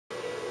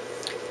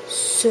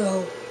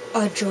So,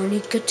 our journey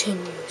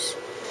continues.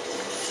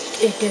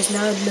 It does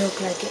not look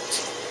like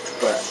it,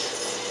 but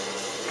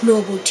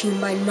Noble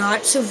Team might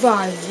not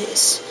survive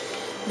this.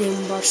 They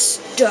are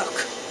stuck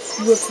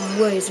with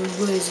waves and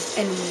waves of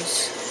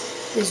enemies.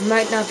 This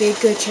might not be a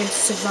good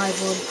chance of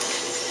survival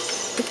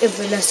if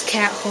unless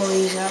Cat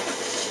hurries up.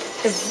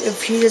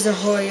 If he doesn't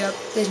hurry up,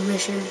 this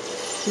mission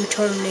will be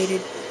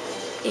terminated,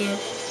 and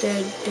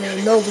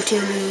the Noble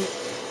Team will be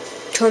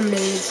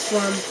terminated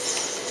from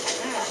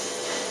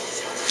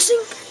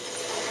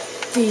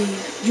the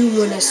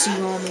UNSC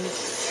Army.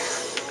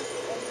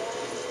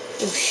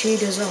 If she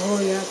doesn't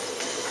hurry up,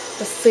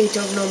 the fate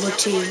of Noble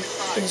Team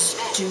is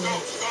doomed.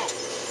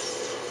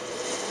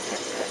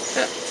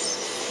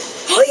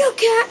 Hurry up,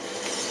 Cat!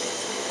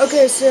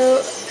 Okay,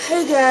 so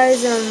hey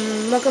guys,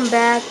 welcome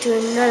back to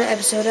another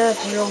episode of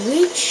Halo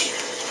Reach,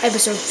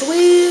 episode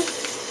 3.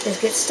 Let's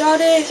get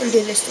started and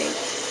do this thing.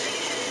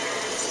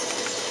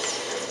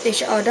 They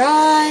should all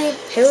die,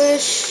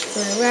 perish, for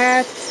the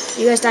wrath.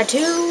 You guys die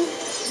too,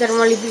 because I don't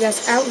want to leave you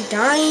guys out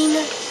dying.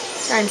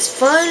 Dying's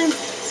fun,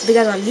 if you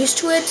guys are used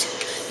to it.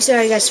 You saw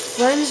you guys'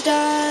 friends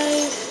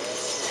die.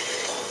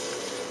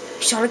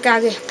 You saw the guy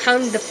get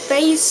pounded in the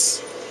face.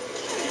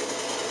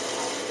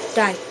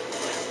 Die,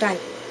 die,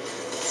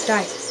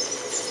 die.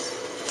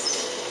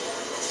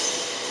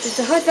 Is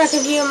the heart back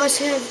in here on my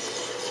head?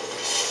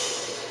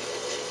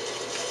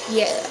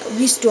 Yeah,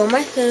 restore my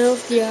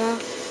health, yeah.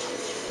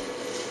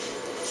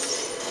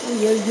 Oh,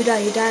 yeah,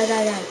 you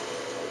die.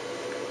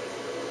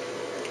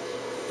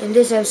 In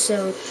this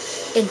episode,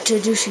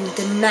 introducing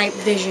the night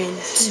vision.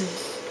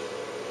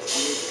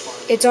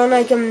 It's on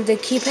like the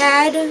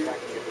keypad,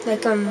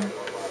 like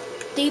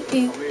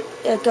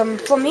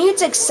for me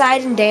it's like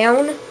side and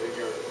down.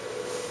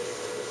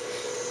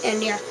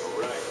 And yeah,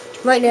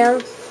 right now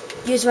you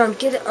just want to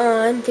get it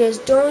on because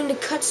during the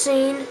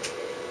cutscene,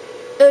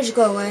 it'll just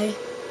go away.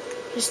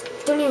 Just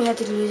don't even have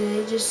to use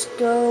it. Just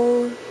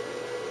go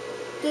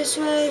this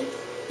way.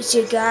 You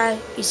see a guy,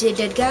 you see a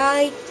dead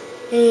guy,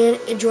 and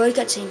enjoy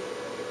the cutscene.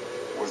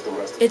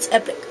 It's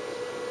epic. I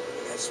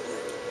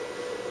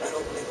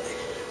don't think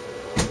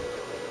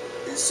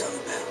there's some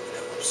battle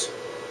knows.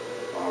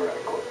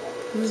 Alright, Corporal.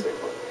 Stay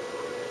put.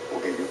 We'll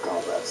give you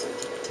combat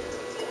safety.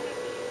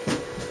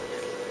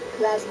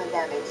 Plasma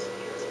damage.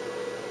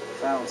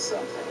 Found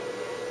something.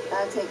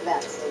 I'll take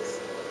that, Six.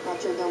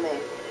 Not your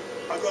domain.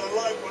 I've got a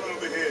light one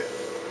over here.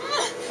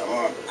 Come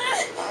on.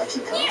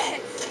 Actually, come.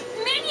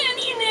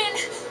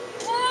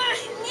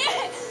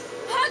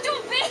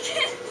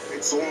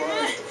 It's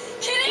alright.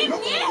 We're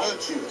not gonna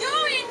hurt you.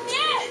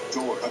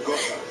 George, I got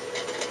her.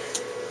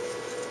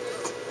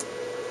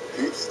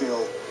 Keep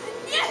still,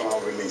 and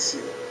I'll release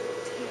you.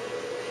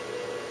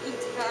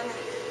 It's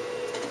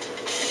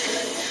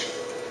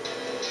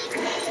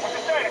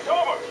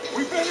over.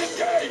 We've been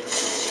engaged.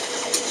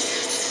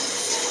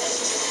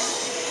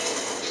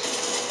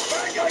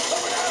 Bad guy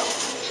coming out.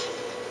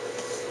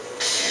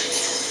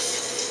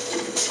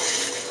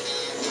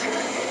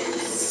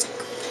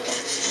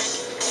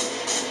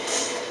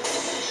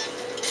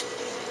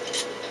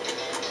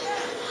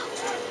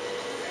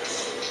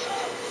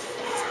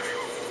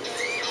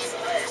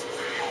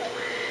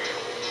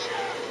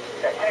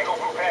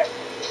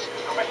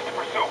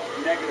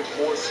 Negative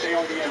 4, stay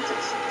on the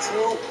entrance.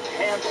 2,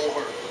 handle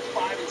her.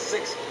 5 and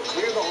 6,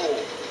 clear the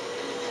hole.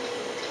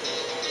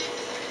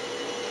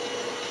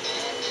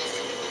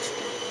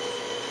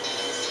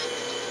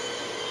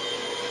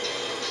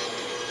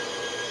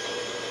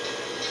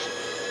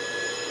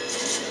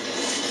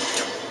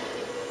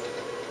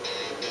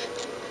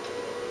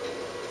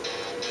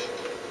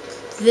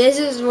 This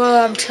is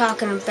what I'm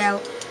talking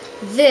about.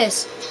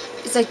 This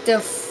is like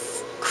the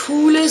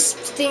coolest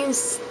theme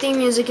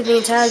music in the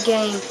entire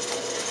game.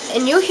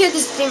 And you'll hear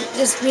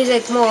this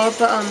music more,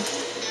 but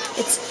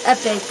it's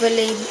epic,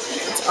 really.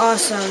 It's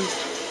awesome.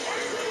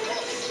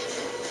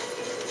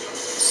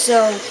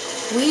 So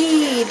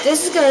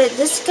this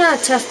is kind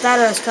of tough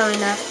battle that's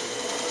coming up.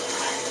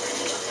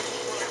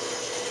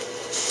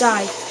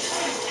 Die.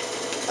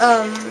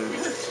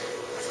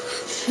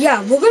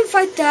 Yeah, we're gonna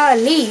fight the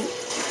elite,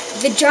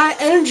 the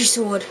giant energy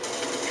sword.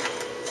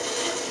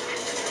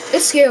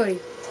 It's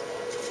scary.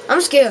 I'm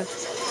scared.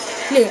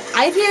 Look,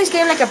 I've played this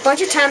game like a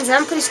bunch of times and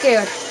I'm pretty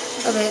scared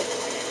of it.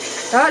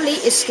 The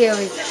elite is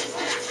scary.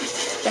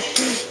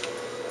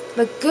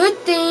 But good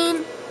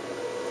thing,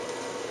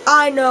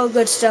 I know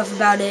good stuff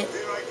about it.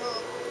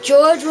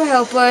 George will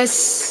help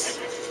us.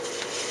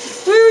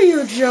 Where are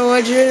you,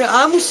 George?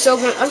 I'm so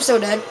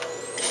dead.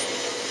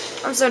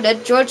 I'm so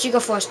dead. George, you go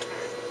first.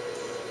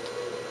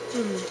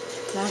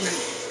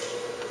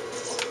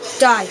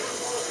 Die.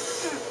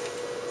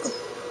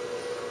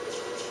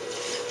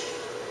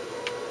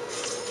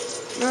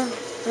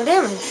 No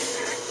damage.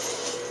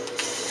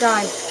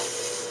 Die.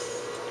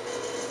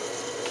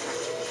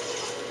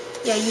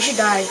 Yeah, you should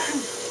die.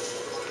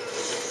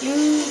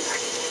 You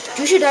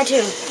should die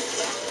too.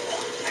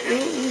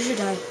 You should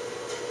die.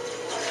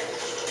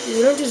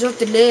 You don't deserve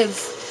to live.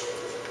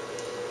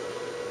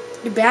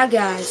 The bad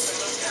guys.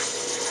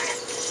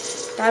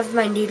 Die with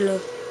my needler.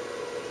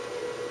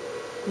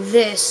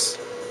 This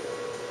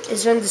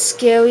is one of the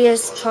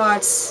scariest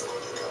parts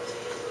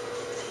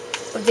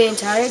of the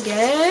entire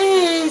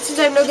game. Since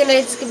I have no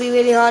grenades, it's gonna be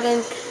really hard.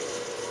 And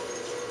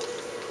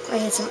I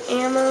had some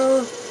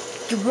ammo.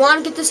 You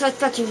want to get this health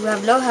pack, you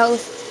have low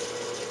health.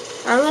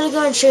 I'm gonna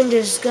go and change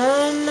this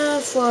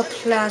gun for a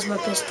plasma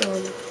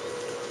pistol.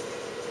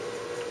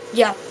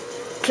 Yeah,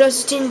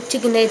 closest thing to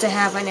grenades I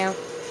have right now.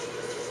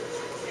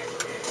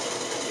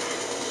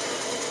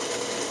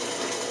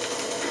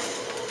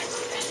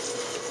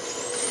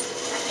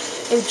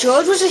 If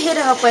George was here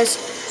to help us,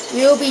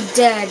 we'll be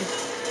dead.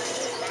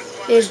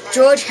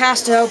 George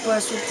has to help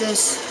us with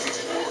this.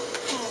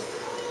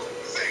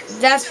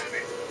 That's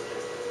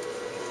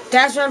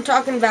what I'm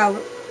talking about.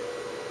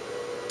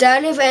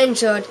 Down if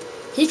injured.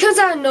 He comes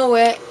out of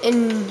nowhere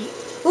and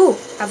ooh,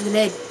 I have a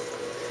grenade.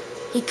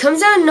 He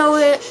comes out of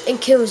nowhere and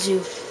kills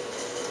you.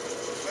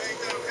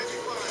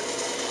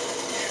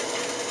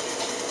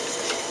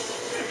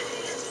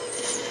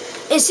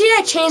 And see,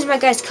 I changed my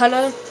guy's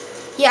color.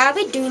 Yeah,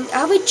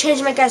 I'll be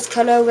changing my guy's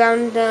color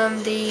around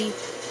the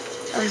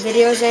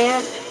videos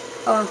and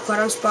oh god,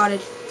 I'm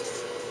spotted.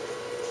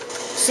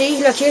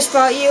 See, look, he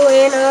spot you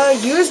and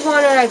you just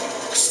wanna like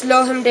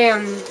slow him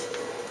down.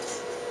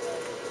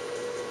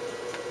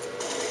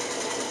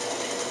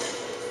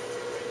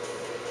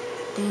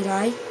 Did he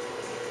die?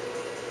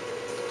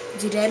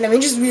 Is he dead? Let me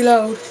just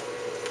reload.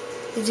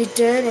 Is he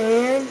dead?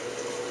 And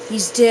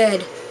he's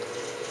dead.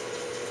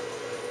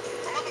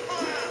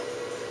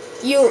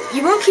 You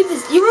won't keep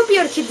this. You won't be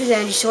able to keep this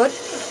energy sword.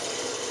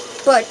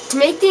 But to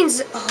make things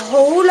a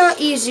whole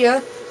lot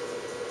easier,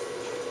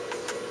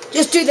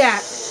 just do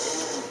that.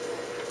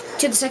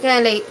 To the second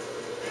and late.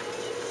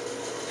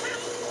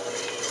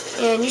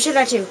 And you should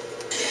die too.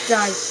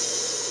 Die.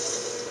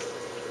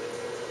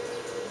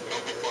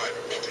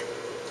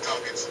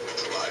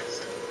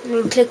 And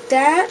then click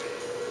that.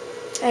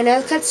 And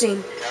now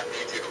cutscene.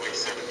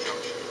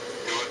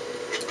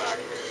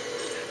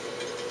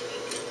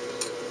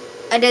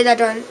 I did that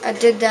one. I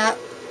did that.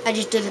 I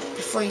just did it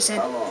before you said.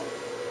 How long?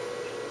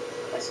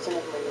 Question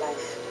of my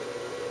life.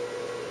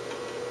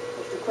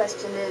 If the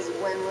question is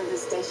when will the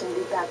station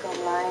be back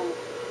online,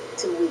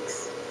 2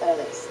 weeks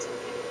earliest.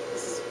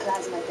 This is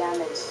plasma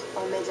damage.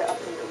 All major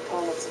uplink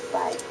components have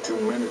fried. 2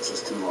 minutes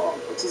is too long.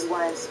 Which is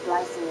why I'm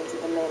splicing into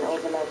the main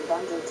overload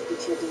bundle to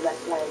get you a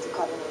direct line to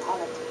Colonel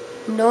Holland.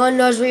 No one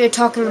knows what you're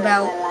talking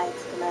about.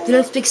 You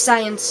don't speak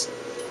science.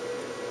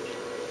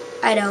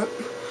 I don't.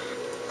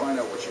 Find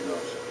out what she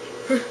knows.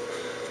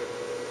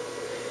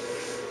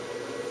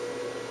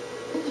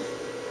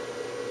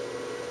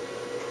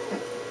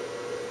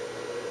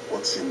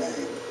 What's your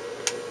name?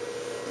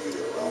 You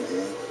live around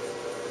here?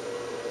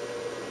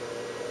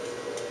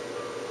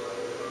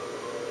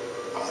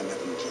 I met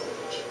him,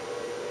 George.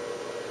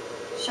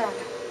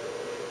 Charlotte.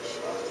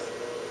 Charlotte.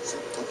 It's a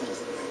popular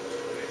name.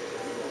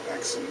 Your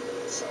accent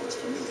sounds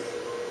familiar.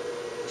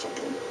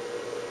 Something.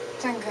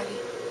 Tangari.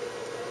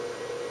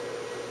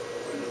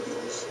 Friend of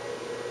yours.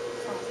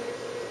 Father.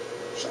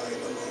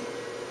 Shine alone.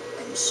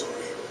 I'm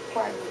sorry.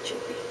 Why would you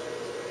be?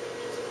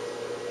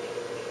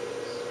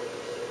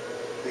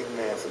 Big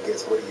man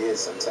forgets what he is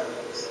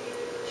sometimes.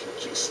 She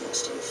just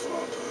lost her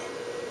father.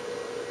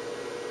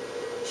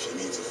 She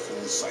needs a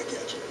full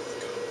psychiatric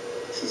workup.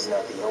 She's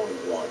not the only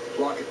one.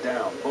 Lock it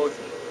down, both of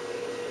you.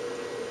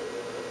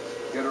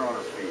 Get her on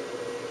her feet.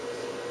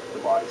 The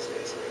body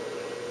stays here.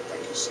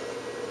 Thank you, sir.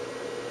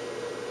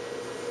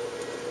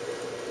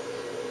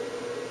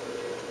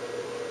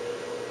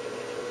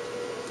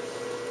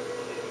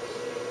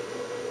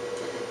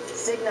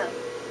 Signal.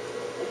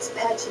 It's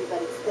patchy,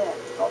 but it's there.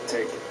 I'll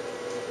take it.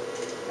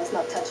 Let's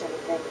not touch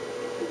anything.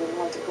 We didn't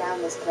want to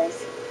ground this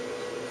place.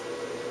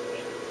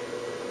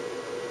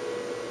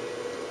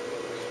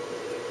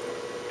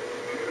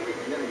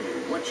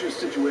 What's your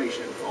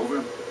situation?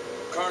 Over?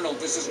 Colonel,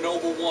 this is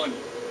Noble One.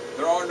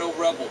 There are no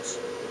rebels.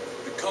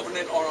 The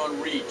Covenant are on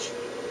Reach.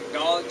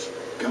 Acknowledge?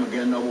 Come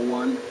again, Noble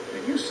One.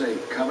 Did you say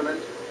Covenant?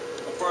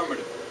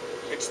 Affirmative.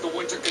 It's the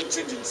winter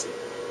contingency.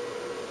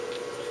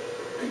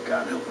 May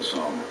God help us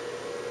all.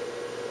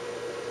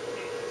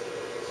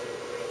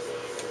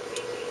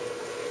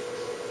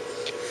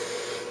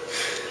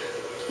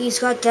 He's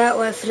got that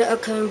way for the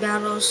upcoming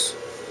battles.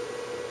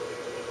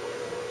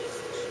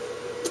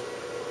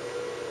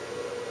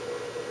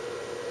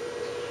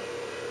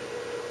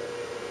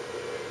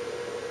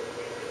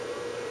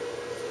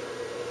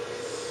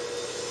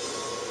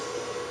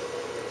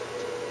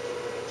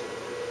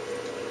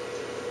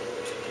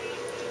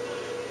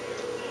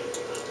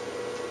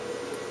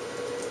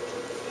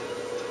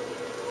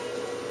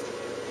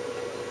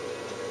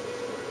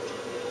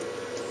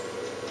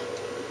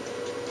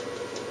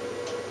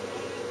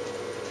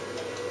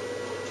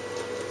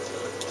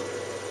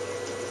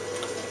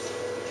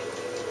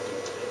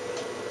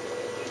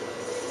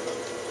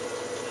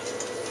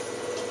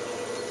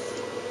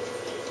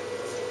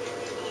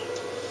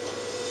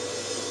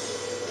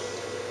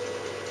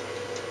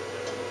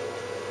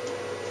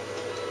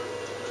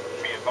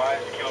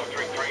 Advise Kilo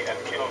 3-3 and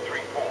Kilo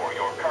 3-4.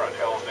 Your current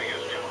LZ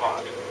is too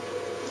hot.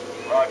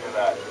 Roger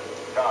that.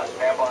 Khan,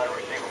 stand by and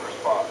receive and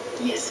respond.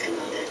 Yes,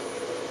 Commander.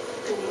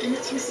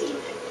 Coordinates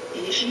received.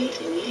 Initiate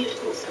immediate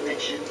course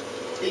correction.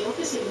 The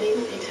Office of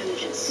Naval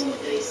Intelligence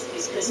Sword Base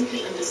is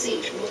presently under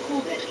siege from a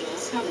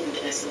Corvette-class Covenant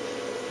vessel.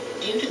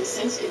 Due to the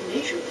sensitive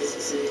nature of this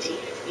facility,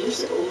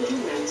 use of orbital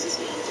rounds is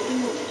being, for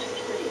the moment,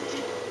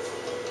 prohibited.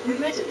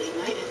 Regrettably,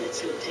 my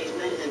efforts to obtain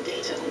relevant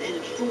data on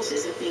enemy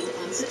forces have been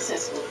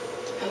unsuccessful.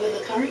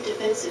 However, current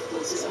defensive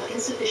forces are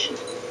insufficient.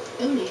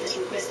 ONI has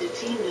requested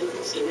Team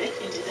Noble's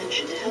direct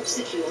intervention to help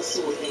secure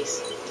Sword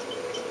Base.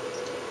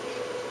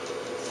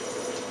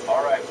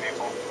 All right,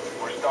 people.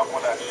 We're stuck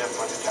with that ship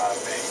for the time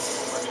being.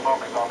 Let's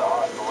focus on the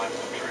hostile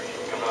infantry.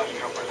 Give those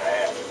troopers a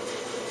hand.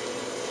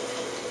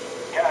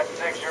 Cat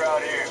 6, you're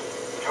out here.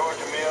 George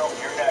Emil,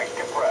 you're next.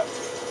 Get prepped.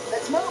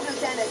 Let's move,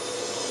 Lieutenant.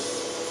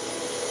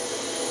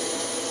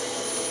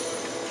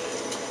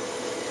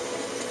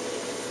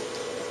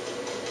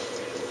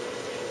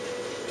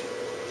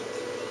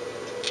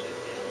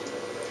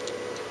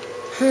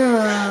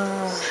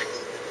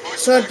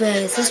 Sword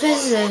Base. This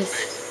place is a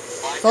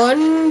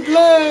fun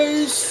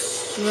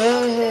place.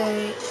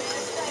 Yay.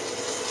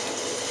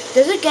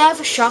 There's a guy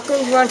for shotgun.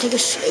 If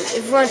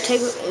you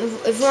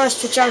want to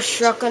switch out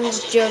shotgun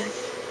with your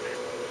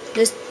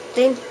this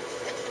thing.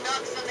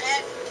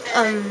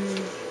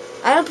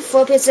 I don't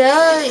prefer pizza,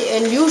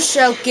 and you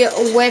shall get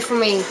away from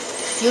me.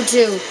 You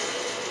too.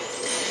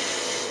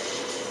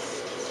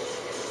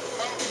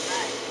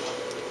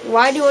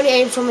 Why do you want to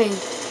aim for me?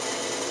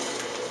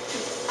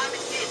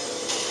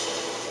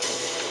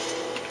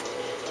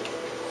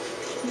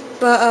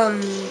 But,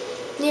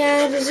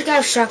 yeah, there's a guy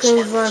with shotgun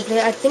if you want to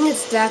play. I think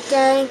it's that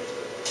guy.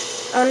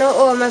 I don't know,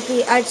 or it might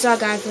be, I saw a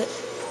guy, but,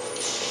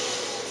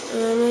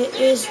 and it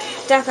is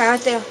that guy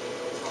right there.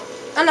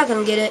 I'm not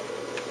gonna get it.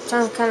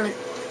 Sounds kind of like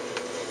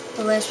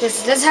a waste, but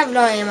it does have a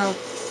lot of ammo.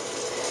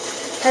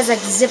 It has, like,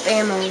 zip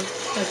ammo.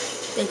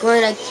 Like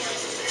only, like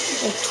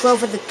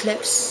 12 of the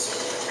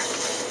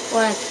clips.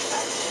 Or,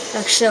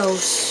 like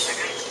shells.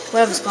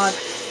 Whatever it's called.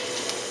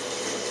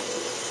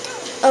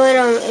 Oh,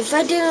 and, if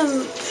I did,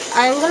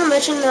 I'm gonna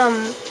mention,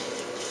 I'm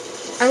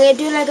gonna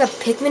do like a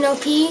Pikmin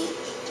LP.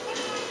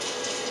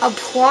 I'll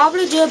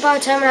probably do it by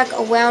the time like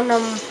around,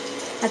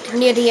 like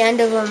near the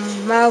end of,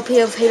 my LP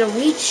of Halo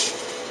Reach.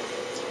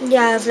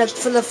 Yeah, like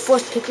for the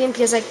first Pikmin,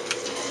 because like,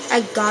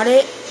 I got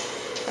it.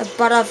 I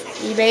bought it off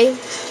eBay,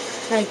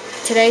 like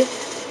today.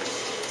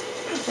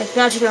 Like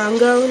not too long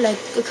ago, like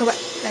a couple,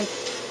 like,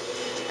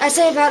 I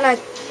say about like,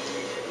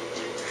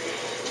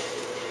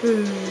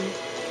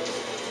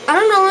 I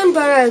don't know when,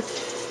 but like,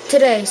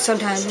 today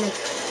sometime, like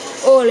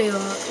earlier.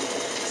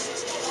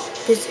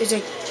 It's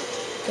like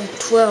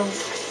 12.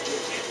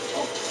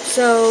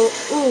 So,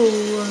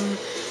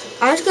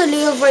 I'm just gonna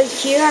leave right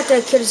here after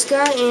I kill this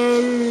guy,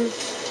 and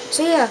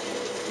so yeah,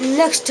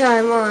 next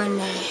time on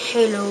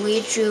Halo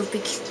Reach, we'll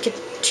be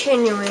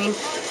continuing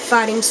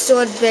fighting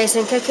Sword Base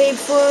and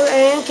KK4,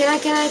 and can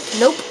I?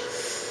 Nope.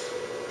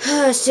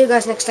 See you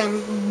guys next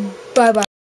time. Bye bye.